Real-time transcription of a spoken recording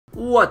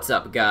What's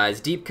up guys,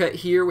 DEEPCUT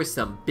here with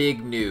some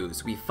big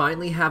news. We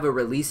finally have a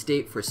release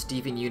date for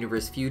Steven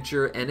Universe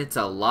Future and it's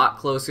a lot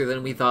closer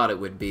than we thought it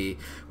would be.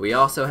 We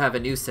also have a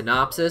new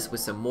synopsis with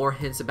some more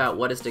hints about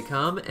what is to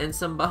come and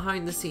some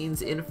behind the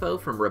scenes info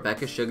from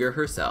Rebecca Sugar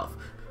herself.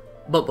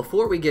 But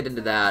before we get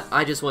into that,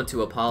 I just want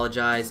to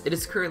apologize. It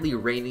is currently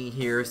raining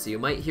here, so you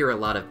might hear a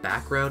lot of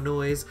background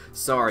noise.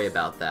 Sorry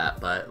about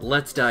that, but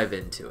let's dive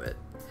into it.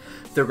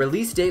 The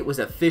release date was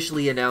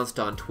officially announced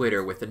on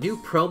Twitter with a new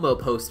promo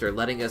poster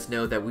letting us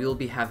know that we will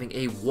be having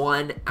a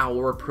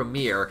 1-hour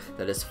premiere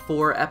that is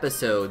 4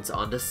 episodes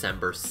on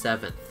December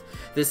 7th.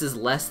 This is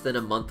less than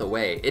a month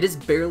away. It is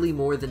barely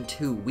more than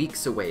 2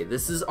 weeks away.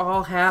 This is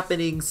all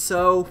happening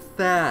so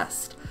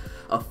fast.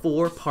 A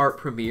 4-part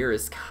premiere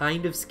is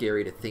kind of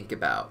scary to think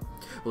about.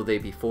 Will they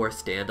be 4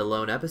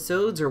 standalone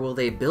episodes, or will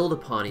they build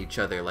upon each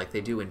other like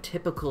they do in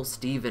typical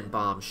Steven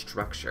Bomb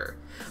structure?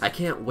 I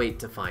can't wait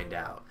to find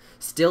out.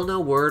 Still no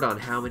word on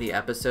how many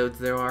episodes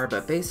there are,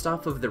 but based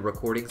off of the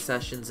recording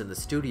sessions in the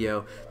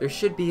studio, there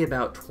should be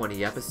about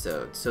 20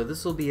 episodes, so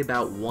this will be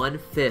about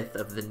 1/5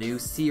 of the new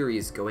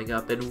series going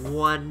up in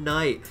one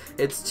night.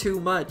 It's too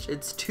much,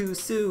 it's too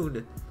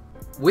soon.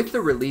 With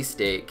the release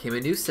date came a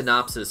new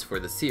synopsis for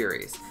the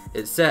series.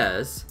 It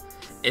says,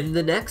 "In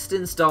the next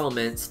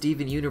installment,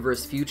 Steven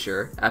Universe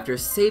Future, after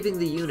saving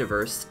the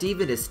universe,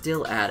 Steven is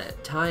still at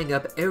it, tying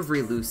up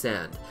every loose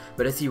end.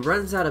 But as he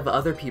runs out of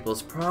other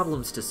people's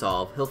problems to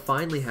solve, he'll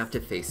finally have to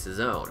face his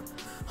own.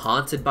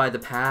 Haunted by the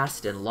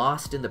past and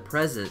lost in the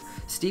present,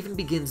 Steven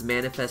begins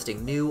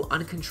manifesting new,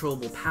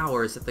 uncontrollable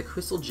powers that the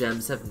crystal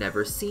gems have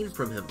never seen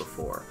from him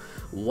before.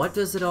 What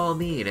does it all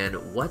mean,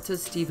 and what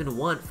does Steven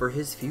want for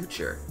his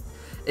future?"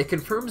 It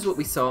confirms what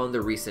we saw in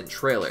the recent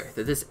trailer,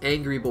 that this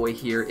angry boy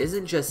here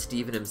isn't just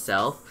Steven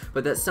himself,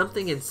 but that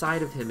something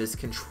inside of him is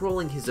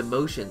controlling his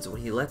emotions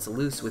when he lets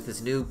loose with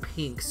his new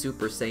pink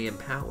Super Saiyan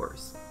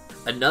powers.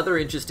 Another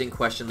interesting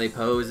question they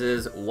pose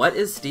is, what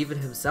is Steven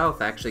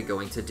himself actually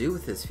going to do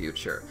with his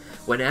future?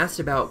 When asked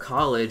about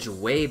college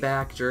way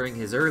back during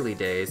his early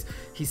days,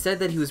 he said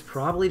that he was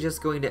probably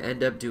just going to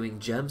end up doing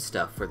gem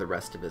stuff for the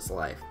rest of his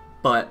life.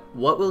 But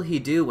what will he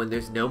do when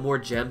there's no more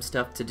gem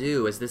stuff to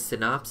do, as this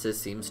synopsis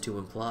seems to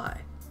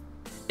imply?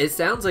 It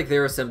sounds like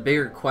there are some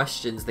bigger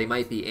questions they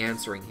might be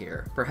answering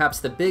here.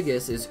 Perhaps the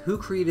biggest is who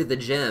created the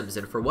gems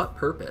and for what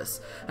purpose?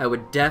 I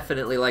would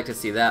definitely like to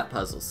see that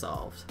puzzle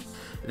solved.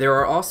 There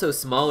are also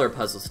smaller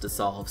puzzles to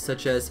solve,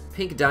 such as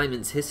Pink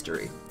Diamond's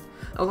history.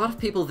 A lot of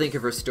people think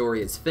of her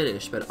story as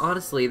finished, but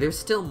honestly, there's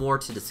still more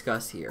to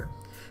discuss here.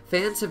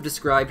 Fans have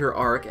described her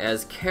arc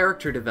as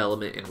character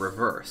development in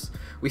reverse.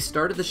 We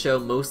started the show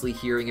mostly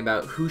hearing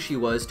about who she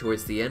was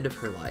towards the end of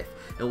her life,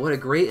 and what a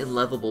great and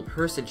lovable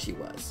person she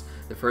was.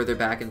 The further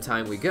back in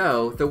time we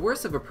go, the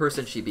worse of a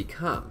person she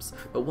becomes,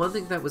 but one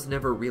thing that was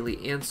never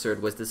really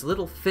answered was this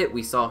little fit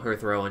we saw her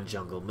throw on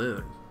Jungle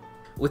Moon.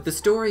 With the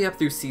story up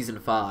through Season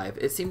 5,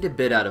 it seemed a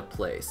bit out of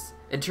place.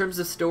 In terms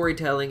of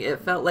storytelling,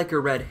 it felt like a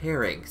red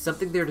herring,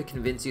 something there to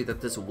convince you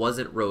that this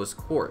wasn't rose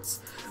quartz,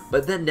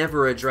 but then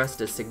never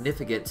addressed as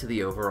significant to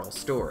the overall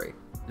story.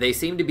 They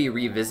seem to be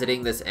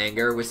revisiting this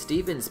anger with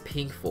Steven's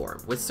pink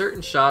form, with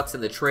certain shots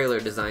in the trailer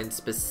designed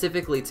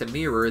specifically to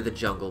mirror the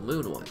Jungle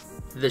Moon one.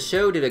 The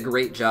show did a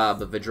great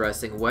job of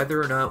addressing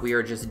whether or not we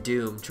are just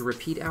doomed to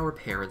repeat our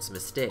parents'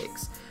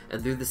 mistakes,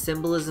 and through the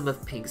symbolism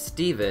of Pink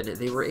Steven,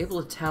 they were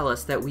able to tell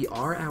us that we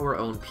are our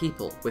own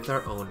people with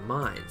our own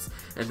minds,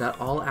 and that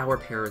all our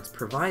parents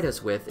provide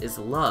us with is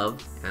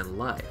love and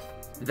life.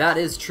 That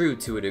is true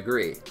to a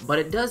degree, but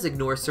it does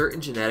ignore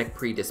certain genetic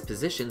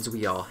predispositions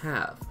we all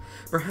have.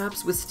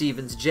 Perhaps with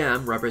Steven's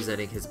gem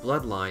representing his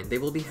bloodline, they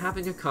will be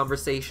having a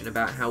conversation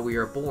about how we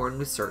are born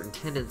with certain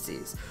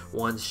tendencies,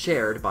 ones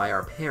shared by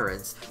our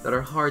parents, that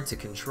are hard to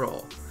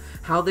control.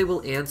 How they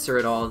will answer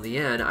it all in the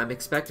end, I'm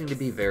expecting to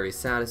be very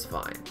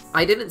satisfying.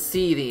 I didn't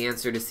see the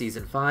answer to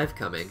Season 5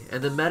 coming,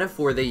 and the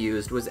metaphor they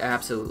used was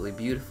absolutely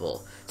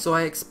beautiful, so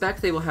I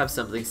expect they will have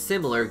something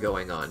similar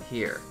going on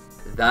here.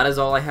 That is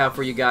all I have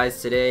for you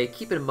guys today.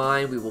 Keep in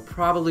mind we will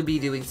probably be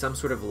doing some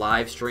sort of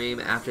live stream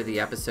after the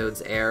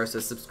episodes air, so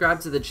subscribe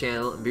to the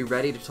channel and be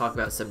ready to talk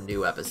about some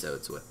new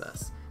episodes with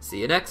us. See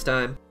you next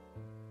time!